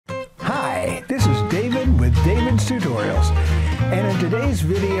This is David with David's Tutorials, and in today's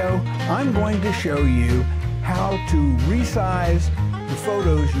video I'm going to show you how to resize the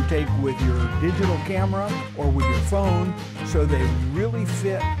photos you take with your digital camera or with your phone so they really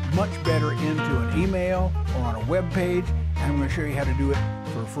fit much better into an email or on a web page. And I'm going to show you how to do it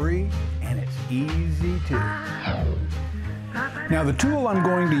for free, and it's easy too. Now the tool I'm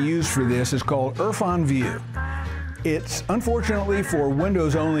going to use for this is called Irfan View. It's unfortunately for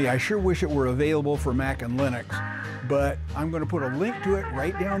Windows only. I sure wish it were available for Mac and Linux, but I'm going to put a link to it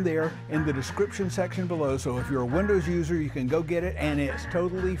right down there in the description section below, so if you're a Windows user you can go get it, and it's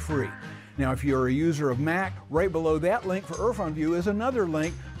totally free. Now if you're a user of Mac, right below that link for Irfan View is another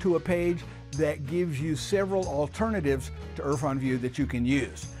link to a page that gives you several alternatives to Irfan View that you can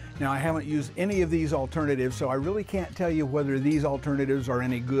use. Now I haven't used any of these alternatives, so I really can't tell you whether these alternatives are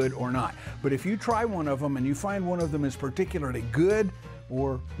any good or not. But if you try one of them and you find one of them is particularly good,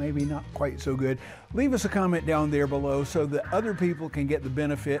 or maybe not quite so good, leave us a comment down there below so that other people can get the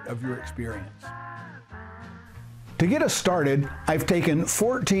benefit of your experience. To get us started, I've taken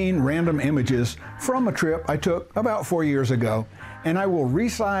 14 random images from a trip I took about 4 years ago, and I will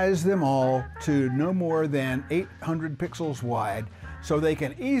resize them all to no more than 800 pixels wide, so they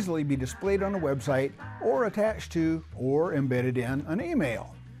can easily be displayed on a website or attached to or embedded in an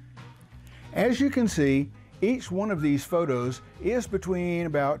email. As you can see, each one of these photos is between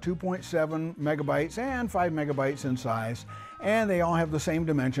about 2.7 megabytes and 5 megabytes in size, and they all have the same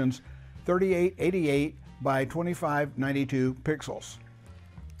dimensions, 3888 by 2592 pixels.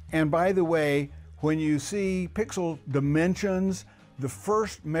 And by the way, when you see pixel dimensions, the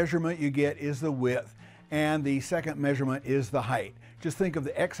first measurement you get is the width, and the second measurement is the height. Just think of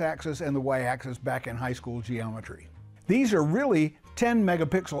the x-axis and the y-axis back in high school geometry. These are really 10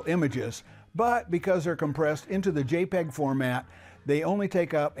 megapixel images, but because they're compressed into the JPEG format, they only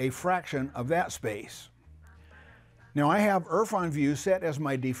take up a fraction of that space. Now I have Irfan View set as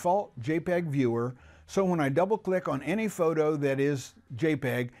my default JPEG viewer, so when I double click on any photo that is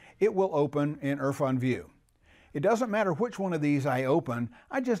JPEG, it will open in Irfan View. It doesn't matter which one of these I open,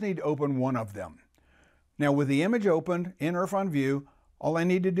 I just need to open one of them. Now with the image opened in Irfan View, all I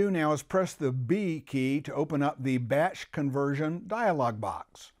need to do now is press the B key to open up the batch conversion dialog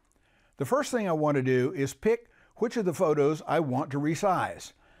box. The first thing I want to do is pick which of the photos I want to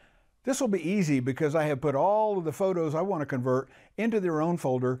resize. This will be easy because I have put all of the photos I want to convert into their own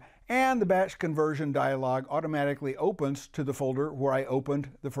folder, and the batch conversion dialog automatically opens to the folder where I opened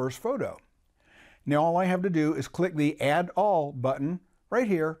the first photo. Now all I have to do is click the Add All button right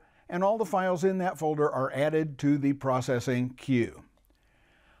here, and all the files in that folder are added to the processing queue.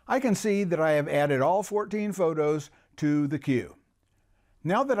 I can see that I have added all 14 photos to the queue.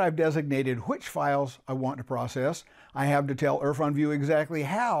 Now that I've designated which files I want to process, I have to tell Irfan View exactly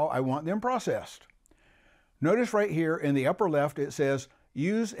how I want them processed. Notice right here in the upper left it says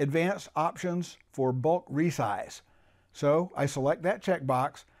Use Advanced Options for Bulk Resize. So I select that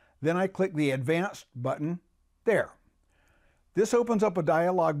checkbox, then I click the Advanced button there. This opens up a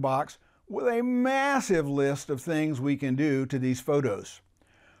dialog box with a massive list of things we can do to these photos.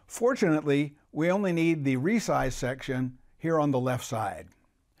 Fortunately, we only need the Resize section here on the left side.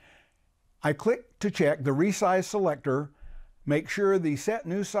 I click to check the Resize selector, make sure the Set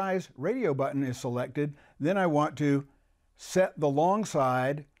New Size radio button is selected, then I want to set the long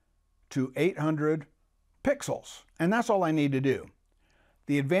side to 800 pixels, and that's all I need to do.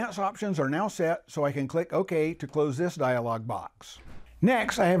 The advanced options are now set, so I can click OK to close this dialog box.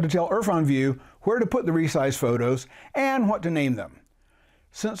 Next, I have to tell Irfan View where to put the resized photos and what to name them.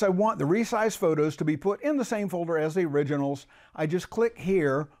 Since I want the resized photos to be put in the same folder as the originals, I just click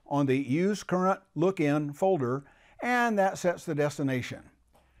here on the Use Current Look In folder, and that sets the destination.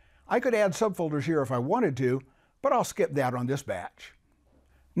 I could add subfolders here if I wanted to, but I'll skip that on this batch.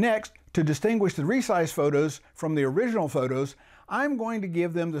 Next, to distinguish the resized photos from the original photos, I'm going to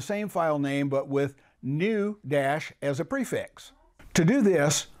give them the same file name but with new dash as a prefix. To do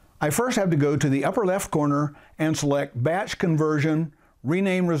this, I first have to go to the upper left corner and select Batch Conversion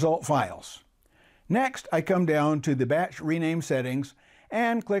Rename Result Files. Next, I come down to the Batch Rename Settings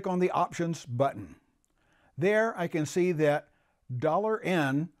and click on the Options button. There I can see that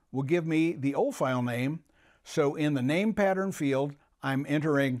 $N will give me the old file name, so in the name pattern field I'm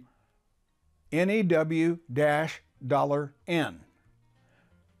entering NEW-$N.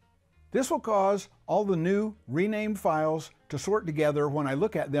 This will cause all the new renamed files to sort together when I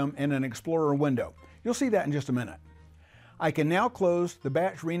look at them in an Explorer window. You'll see that in just a minute. I can now close the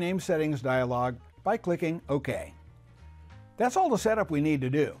Batch Rename Settings dialog by clicking OK. That's all the setup we need to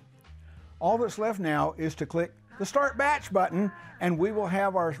do. All that's left now is to click the Start Batch button, and we will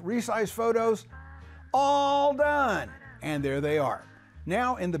have our Resize photos all done. And there they are.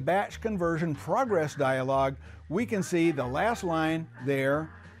 Now in the batch conversion progress dialog, we can see the last line there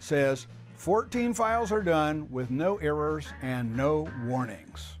says 14 files are done with no errors and no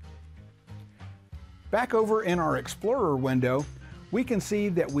warnings. Back over in our Explorer window, we can see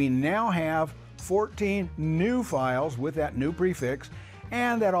that we now have 14 new files with that new prefix,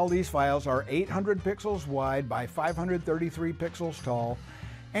 and that all these files are 800 pixels wide by 533 pixels tall,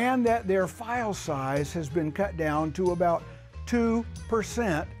 and that their file size has been cut down to about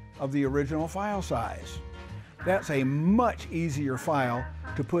 2% of the original file size. That's a much easier file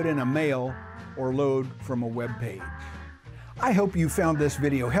to put in a mail or load from a web page. I hope you found this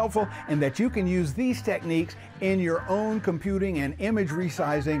video helpful and that you can use these techniques in your own computing and image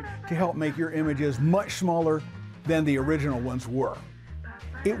resizing to help make your images much smaller than the original ones were.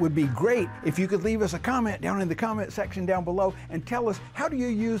 It would be great if you could leave us a comment down in the comment section down below and tell us, how do you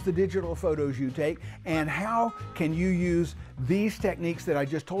use the digital photos you take, and how can you use these techniques that I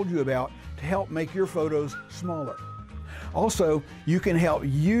just told you about to help make your photos smaller. Also, you can help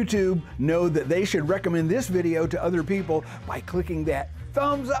YouTube know that they should recommend this video to other people by clicking that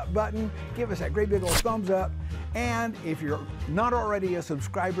thumbs up button. Give us that great big old thumbs up. And if you're not already a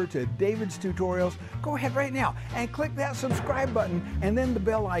subscriber to David's tutorials, go ahead right now and click that subscribe button and then the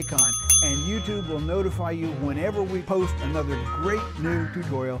bell icon, and YouTube will notify you whenever we post another great new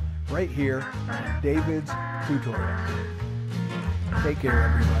tutorial right here on David's Tutorials. Take care,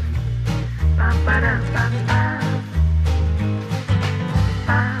 everybody.